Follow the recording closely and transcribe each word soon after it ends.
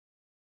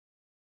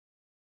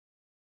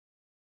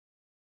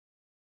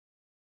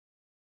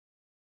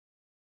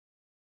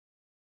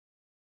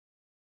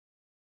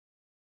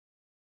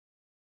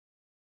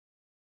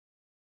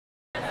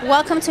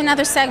Welcome to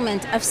another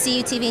segment of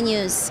CUTV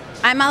News.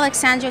 I'm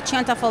Alexandra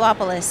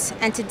Triantafillopoulos,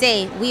 and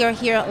today we are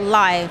here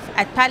live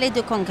at Palais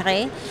de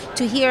Congres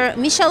to hear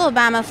Michelle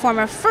Obama,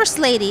 former First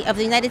Lady of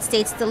the United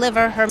States,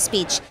 deliver her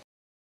speech.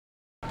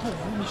 Pour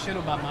vous, Michelle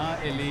Obama,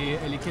 elle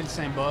est quel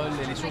symbole?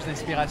 Elle est source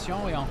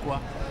d'inspiration et en quoi?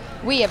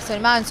 Oui,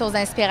 absolument, une source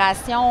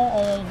d'inspiration.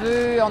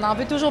 On en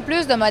veut toujours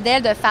plus de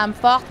modèles de femmes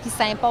fortes qui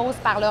s'imposent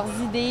par leurs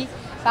idées,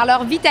 par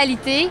leur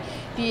vitalité.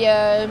 Puis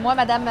moi,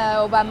 Madame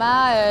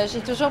Obama, j'ai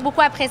toujours beaucoup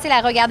apprécié la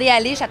regarder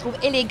aller. Je la trouve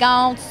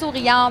élégante,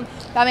 souriante.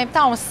 Puis en même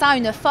temps, on sent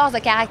une force de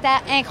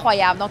caractère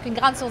incroyable. Donc, une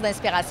grande source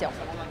d'inspiration.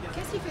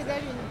 Qu'est-ce qui fait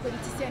d'elle une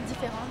politicienne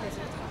différente des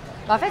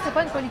autres? En fait, c'est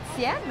pas une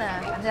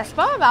politicienne, n'est-ce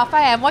pas?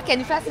 Enfin, moi, qu'elle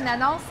nous fasse une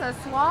annonce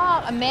ce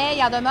soir, mais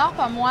il en demeure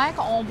pas moins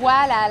qu'on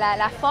voit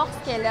la force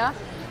qu'elle a.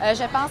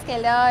 Je pense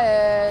qu'elle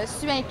a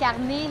su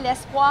incarner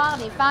l'espoir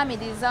des femmes et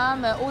des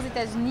hommes aux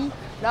États-Unis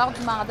lors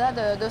du mandat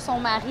de son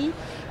mari,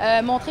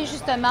 montrer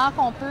justement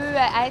qu'on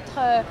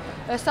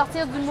peut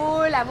sortir du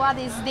moule, avoir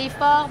des idées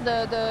fortes.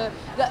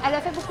 Elle a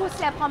fait beaucoup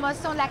aussi la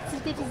promotion de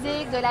l'activité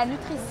physique, de la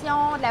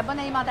nutrition, de la bonne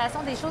alimentation,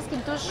 des choses qui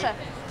me touchent,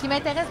 qui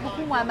m'intéressent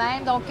beaucoup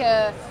moi-même. Donc,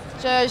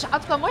 en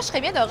tout cas, moi, je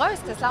serais bien heureuse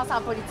que se lance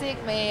en politique,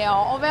 mais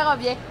on verra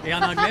bien. Et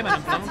en anglais,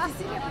 Mme Plante?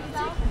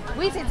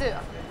 Oui, c'est dur.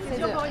 C'est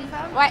dur pour une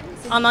femme? Ouais,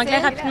 En anglais,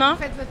 rapidement.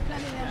 Vous faites votre plein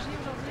d'énergie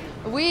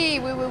aujourd'hui?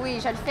 Oui.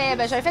 Je le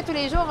fais. Je le fais tous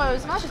les jours.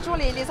 Heureusement, j'ai toujours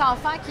les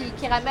enfants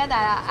qui ramènent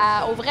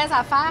aux vraies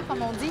affaires,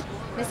 comme on dit.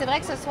 Mais c'est vrai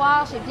que ce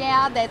soir, j'ai bien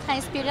hâte d'être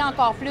inspirée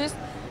encore plus,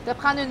 de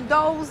prendre une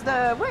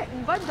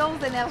bonne dose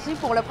d'énergie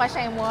pour le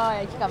prochain mois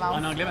qui commence.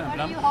 En anglais, Mme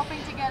Plante?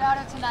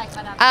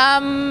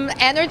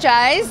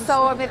 Energized.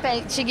 So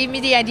she gave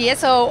me the idea.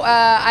 So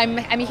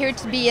I'm here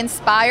to be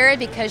inspired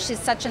because she's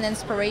such an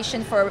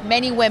inspiration for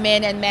many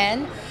women and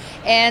men.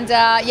 And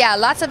yeah,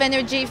 lots of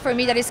energy for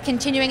me that is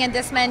continuing in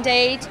this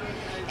mandate.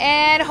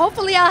 And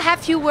hopefully I'll have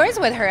a few words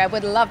with her. I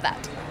would love that.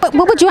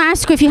 What would you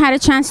ask her if you had a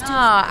chance to?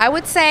 I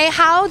would say,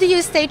 how do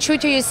you stay true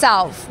to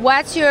yourself?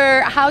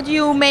 How do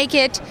you make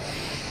it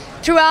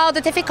throughout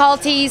the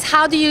difficulties?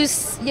 How do you,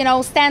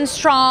 stand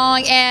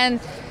strong and,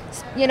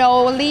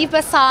 leave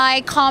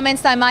aside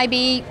comments that might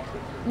be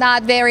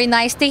not very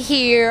nice to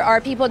hear or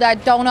people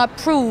that don't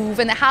approve?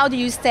 And how do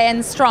you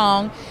stand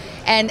strong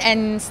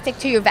and stick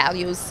to your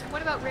values?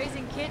 What about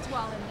raising kids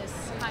while in this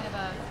kind of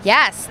a...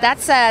 Yes,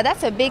 that's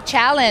a big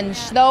challenge.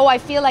 Yeah. Though I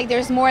feel like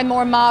there's more and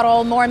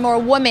more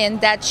women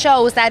that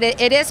shows that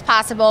it is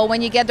possible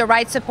when you get the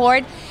right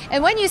support.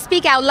 And when you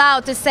speak out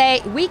loud to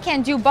say, we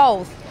can do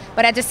both.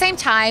 But at the same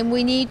time,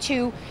 we need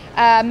to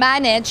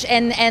manage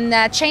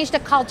and change the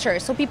culture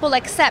so people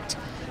accept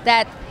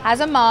that as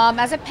a mom,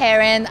 as a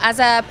parent, as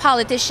a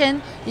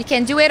politician, you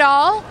can do it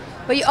all,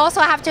 but you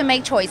also have to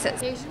make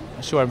choices.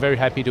 Sure, I'm very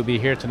happy to be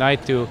here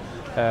tonight to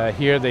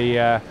hear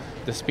the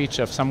speech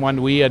of someone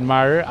I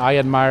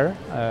admire.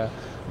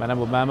 Madame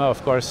Obama,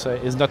 of course,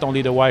 is not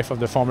only the wife of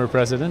the former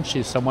president,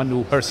 she's someone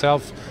who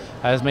herself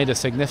has made a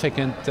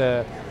significant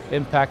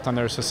impact on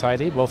our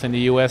society, both in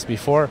the U.S.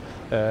 before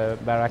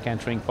Barack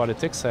entering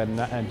politics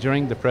and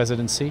during the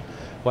presidency,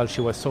 while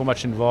she was so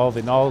much involved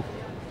in all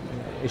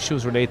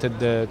issues related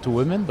to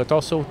women, but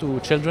also to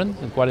children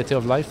and quality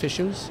of life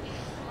issues.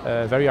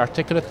 Very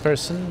articulate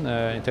person,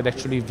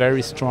 intellectually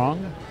very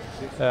strong.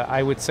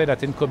 I would say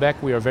that in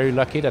Quebec we are very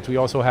lucky that we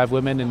also have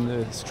women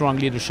in strong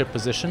leadership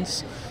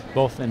positions,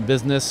 both in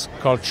business,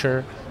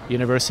 culture,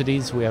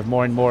 universities. We have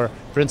more and more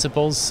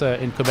principals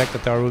in Quebec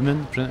that are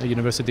women,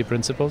 university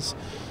principals.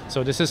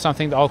 So this is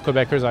something that all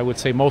Quebecers, I would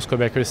say most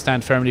Quebecers,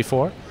 stand firmly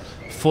for.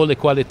 Full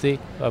equality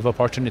of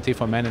opportunity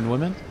for men and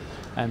women.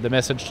 And the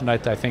message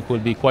tonight, I think, will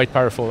be quite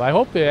powerful.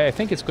 I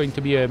think it's going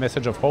to be a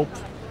message of hope.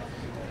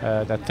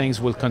 That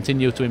things will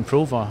continue to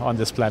improve on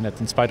this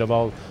planet in spite of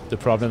all the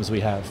problems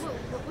we have.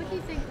 What do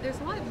you think? There's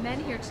a lot of men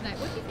here tonight.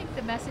 What do you think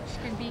the message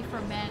can be for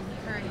men?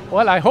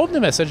 Well, I hope the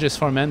message is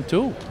for men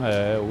too.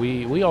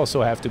 We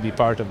also have to be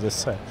part of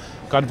this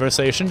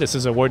conversation. This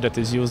is a word that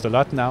is used a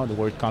lot now, the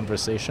word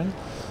conversation.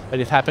 But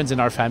it happens in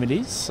our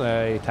families,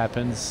 it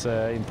happens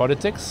in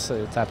politics,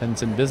 it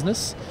happens in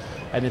business.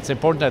 And it's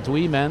important that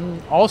we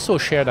men also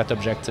share that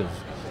objective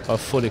of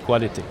full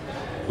equality.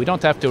 We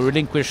don't have to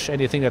relinquish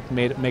anything that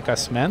make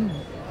us men,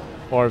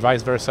 or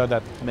vice versa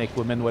that make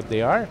women what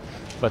they are,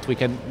 but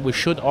we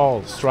should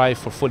all strive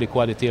for full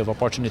equality of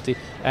opportunity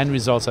and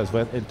results as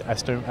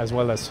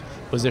well as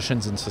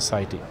positions in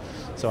society.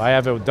 So I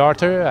have a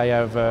daughter, I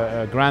have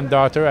a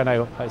granddaughter, and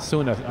I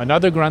soon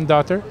another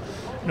granddaughter.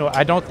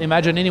 I don't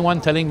imagine anyone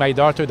telling my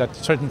daughter that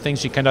certain things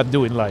she cannot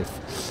do in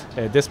life.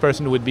 This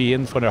person would be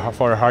in for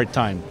a hard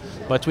time.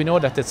 But we know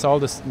that it's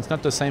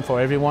not the same for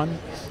everyone.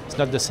 It's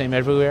not the same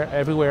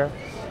everywhere.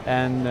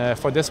 And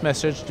for this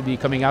message to be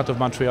coming out of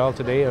Montreal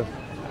today,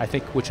 I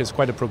think, which is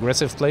quite a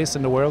progressive place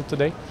in the world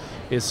today,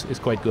 is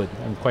quite good.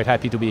 I'm quite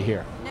happy to be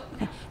here.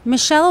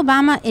 Michelle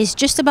Obama is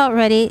just about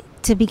ready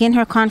to begin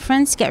her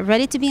conference. Get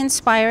ready to be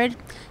inspired.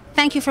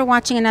 Thank you for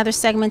watching another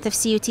segment of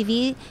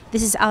CUTV.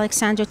 This is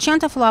Alexandra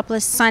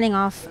Triantafillopoulos signing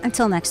off.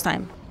 Until next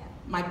time.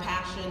 My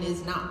passion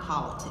is not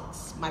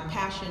politics. My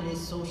passion is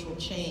social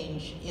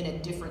change in a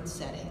different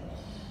setting.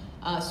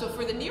 So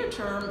for the near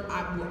term,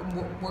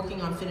 I'm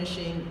working on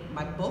finishing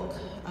my book,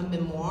 a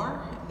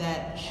memoir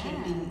that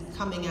should be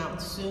coming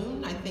out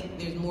soon. I think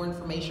there's more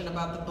information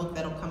about the book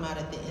that'll come out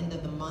at the end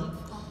of the month.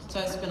 So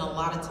I spent a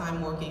lot of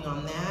time working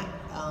on that.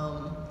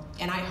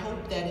 And I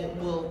hope that it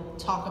will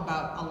talk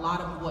about a lot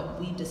of what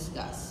we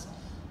discuss.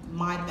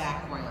 My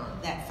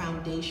background, that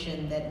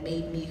foundation that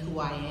made me who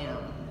I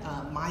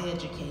am, my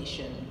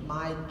education,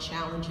 my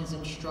challenges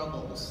and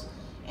struggles,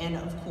 and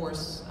of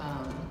course,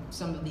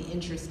 some of the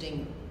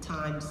interesting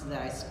times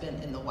that I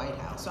spent in the White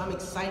House. So I'm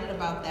excited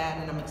about that,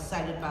 and I'm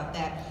excited about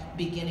that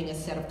beginning a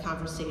set of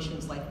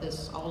conversations like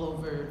this all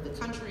over the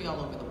country, all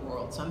over the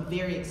world. So I'm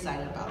very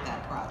excited about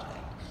that project.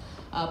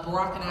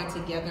 Barack and I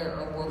together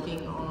are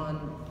working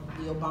on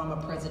the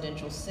Obama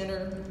Presidential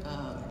Center,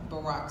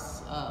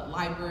 Barack's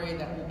library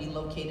that will be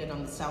located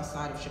on the south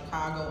side of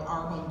Chicago,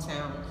 our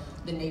hometown,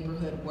 the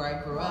neighborhood where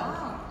I grew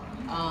up.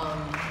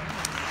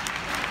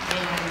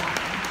 And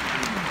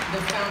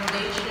the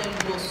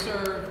foundation will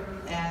serve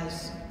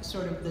as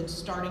sort of the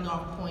starting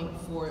off point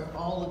for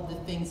all of the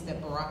things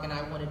that Barack and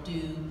I want to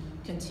do,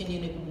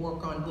 continue to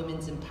work on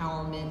women's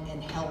empowerment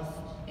and health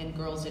and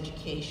girls'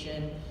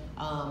 education.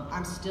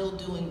 I'm still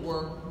doing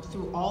work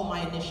through all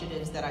my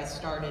initiatives that I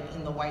started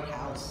in the White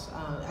House.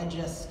 I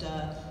just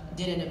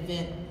did an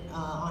event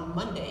on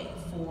Monday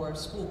for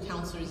School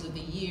Counselors of the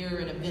Year,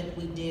 an event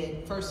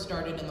we first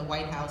started in the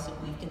White House, and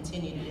we've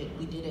continued it.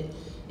 We did it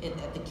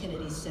at the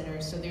Kennedy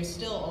Center. So there's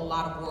still a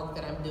lot of work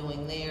that I'm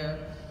doing there.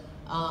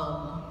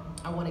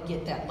 I want to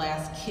get that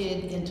last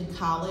kid into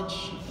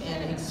college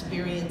and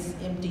experience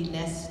empty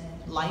nest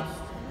life.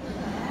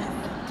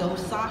 Go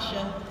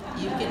Sasha,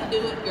 you can do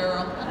it,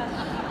 girl.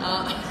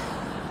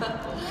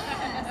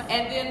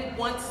 And then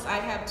once I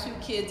have 2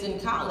 kids in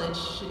college,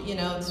 you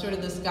know, it's sort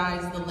of the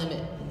sky's the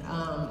limit.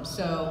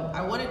 So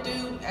I want to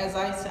do, as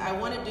I say, I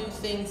want to do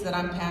things that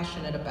I'm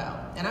passionate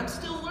about, and I'm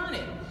still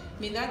learning.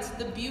 I mean, that's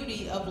the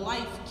beauty of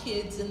life,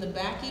 kids in the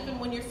back. Even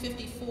when you're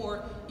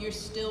 54, you're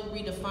still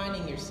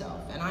redefining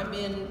yourself. And I'm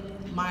in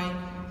my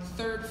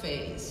 3rd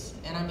phase,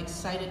 and I'm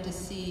excited to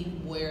see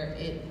where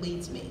it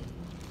leads me.